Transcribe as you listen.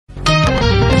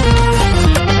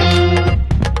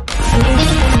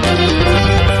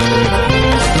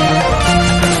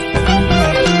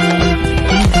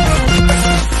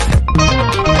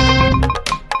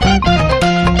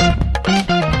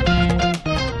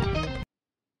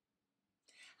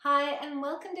and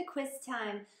welcome to Quiz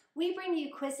Time. We bring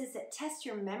you quizzes that test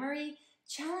your memory,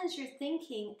 challenge your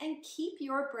thinking, and keep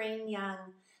your brain young.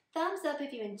 Thumbs up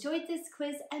if you enjoyed this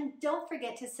quiz, and don't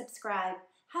forget to subscribe.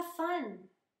 Have fun!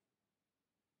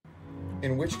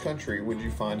 In which country would you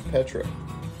find Petra?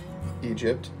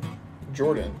 Egypt,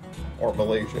 Jordan, or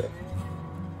Malaysia?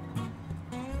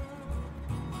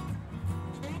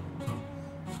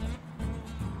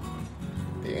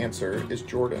 The answer is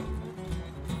Jordan.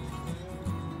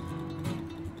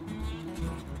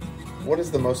 What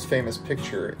is the most famous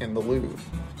picture in the Louvre?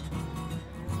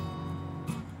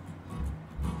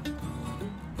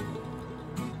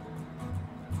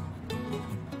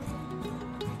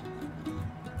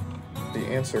 The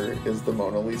answer is the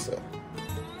Mona Lisa.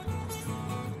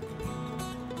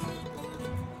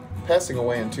 Passing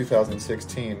away in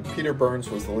 2016, Peter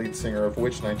Burns was the lead singer of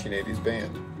which 1980s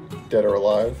band? Dead or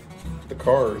Alive, The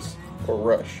Cars, or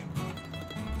Rush?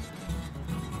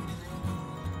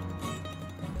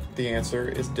 The answer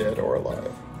is Dead or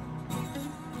Alive.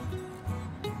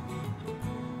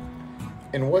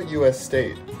 In what U.S.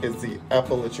 state is the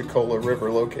Apalachicola River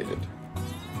located?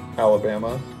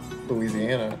 Alabama,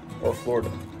 Louisiana, or Florida?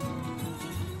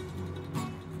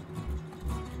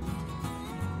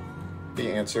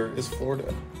 The answer is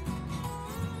Florida.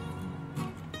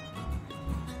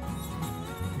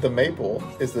 The maple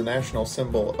is the national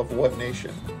symbol of what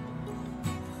nation?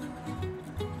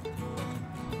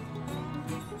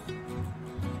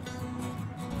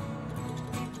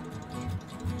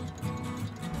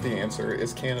 The answer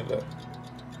is Canada.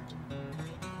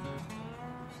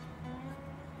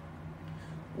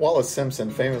 Wallis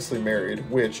Simpson famously married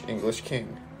which English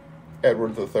king?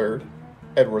 Edward III,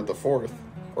 Edward IV,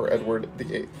 or Edward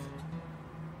VIII?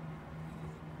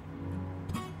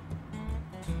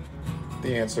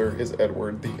 The answer is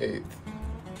Edward VIII.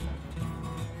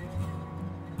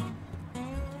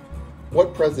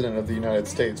 What president of the United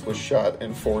States was shot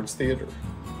in Ford's Theater?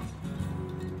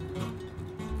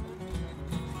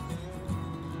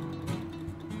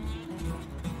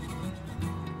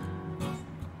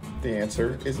 The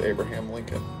answer is Abraham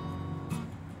Lincoln.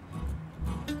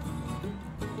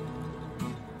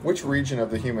 Which region of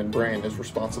the human brain is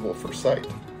responsible for sight?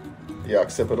 The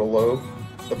occipital lobe,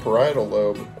 the parietal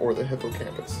lobe, or the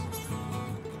hippocampus?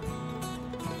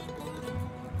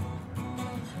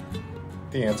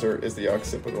 The answer is the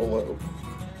occipital lobe.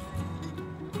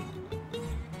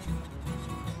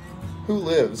 Who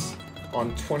lives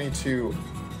on 22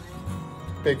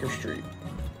 Baker Street?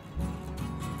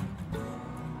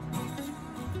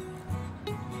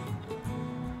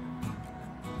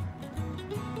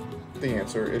 The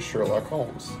answer is Sherlock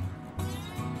Holmes.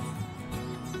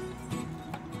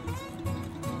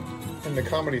 In the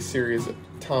comedy series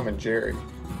Tom and Jerry,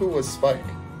 who was Spike?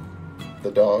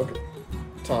 The dog,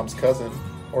 Tom's cousin,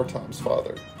 or Tom's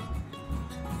father?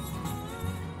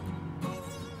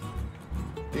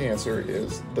 The answer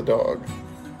is the dog.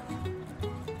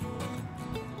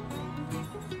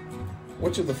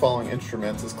 Which of the following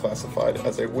instruments is classified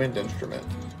as a wind instrument?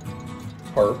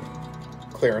 Harp,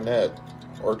 clarinet,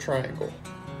 or triangle?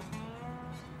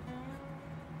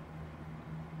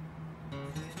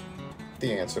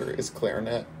 The answer is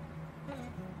clarinet.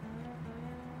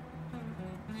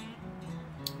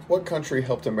 What country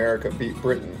helped America beat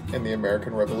Britain in the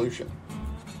American Revolution?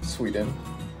 Sweden,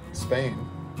 Spain,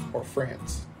 or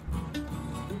France?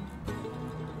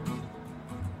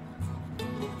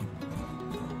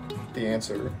 The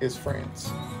answer is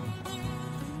France.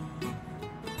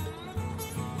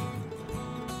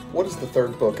 What is the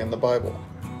third book in the Bible?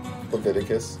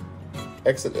 Leviticus,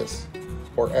 Exodus,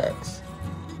 or Acts?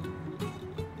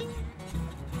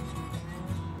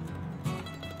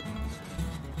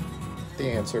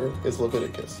 The answer is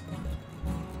Leviticus.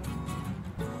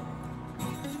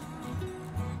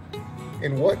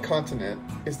 In what continent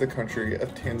is the country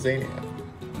of Tanzania?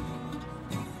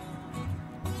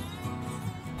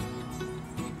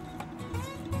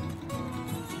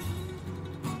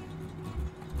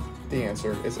 The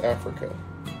answer is Africa.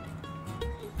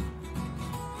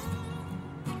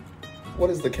 What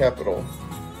is the capital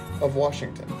of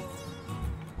Washington?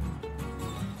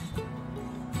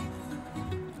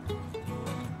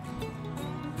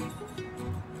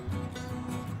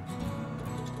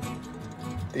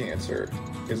 The answer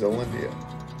is Olympia.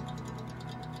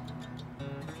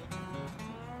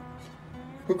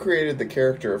 Who created the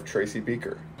character of Tracy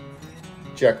Beaker?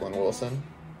 Jacqueline Wilson,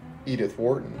 Edith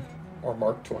Wharton, or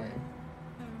Mark Twain?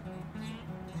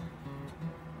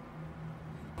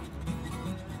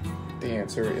 The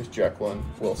answer is Jacqueline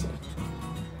Wilson.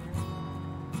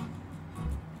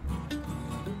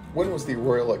 When was the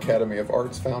Royal Academy of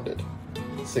Arts founded?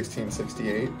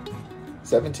 1668,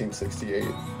 1768,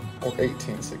 or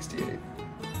 1868?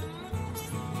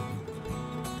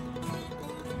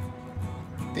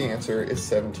 The answer is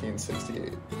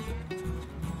 1768.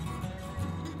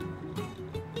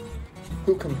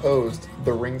 Who composed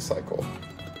the Ring Cycle?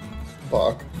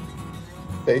 Bach,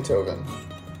 Beethoven,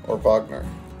 or Wagner?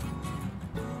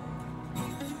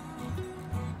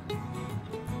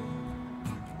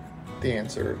 The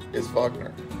answer is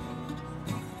Wagner.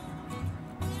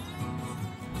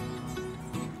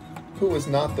 Who was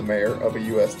not the mayor of a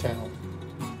U.S. town?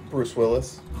 Bruce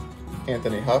Willis,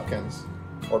 Anthony Hopkins,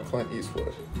 or Clint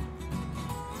Eastwood?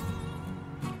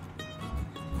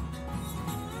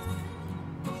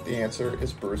 The answer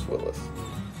is Bruce Willis.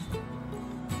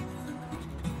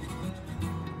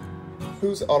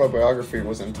 Whose autobiography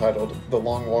was entitled The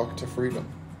Long Walk to Freedom?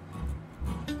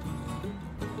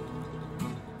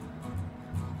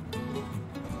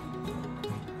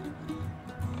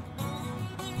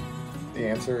 The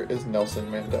answer is Nelson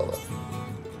Mandela.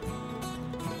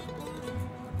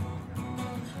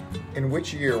 In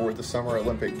which year were the Summer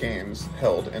Olympic Games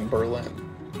held in Berlin?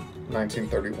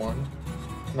 1931,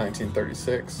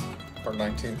 1936, or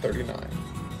 1939?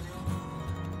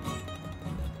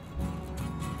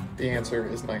 The answer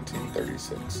is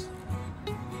 1936.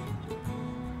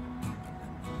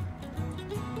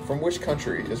 From which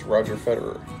country is Roger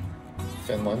Federer?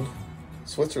 Finland,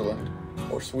 Switzerland,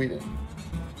 or Sweden?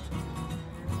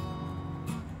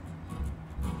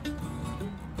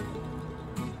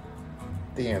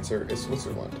 The answer is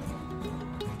Switzerland.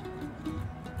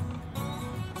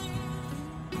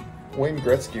 Wayne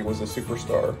Gretzky was a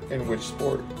superstar in which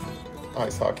sport?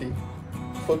 Ice hockey,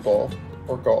 football,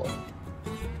 or golf?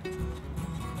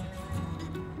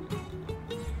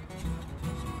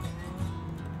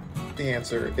 The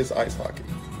answer is ice hockey.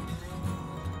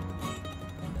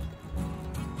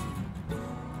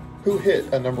 Who hit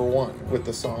a #1 with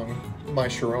the song My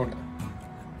Sharona?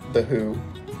 The Who,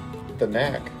 The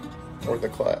Knack, or The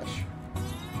Clash?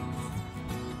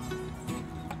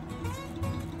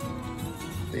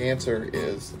 The answer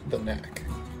is The Knack.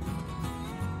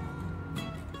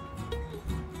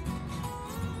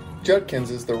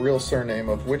 Judkins is the real surname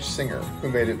of which singer who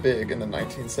made it big in the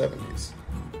 1970s?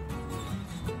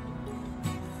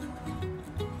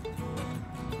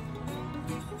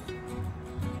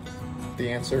 The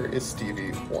answer is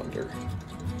Stevie Wonder.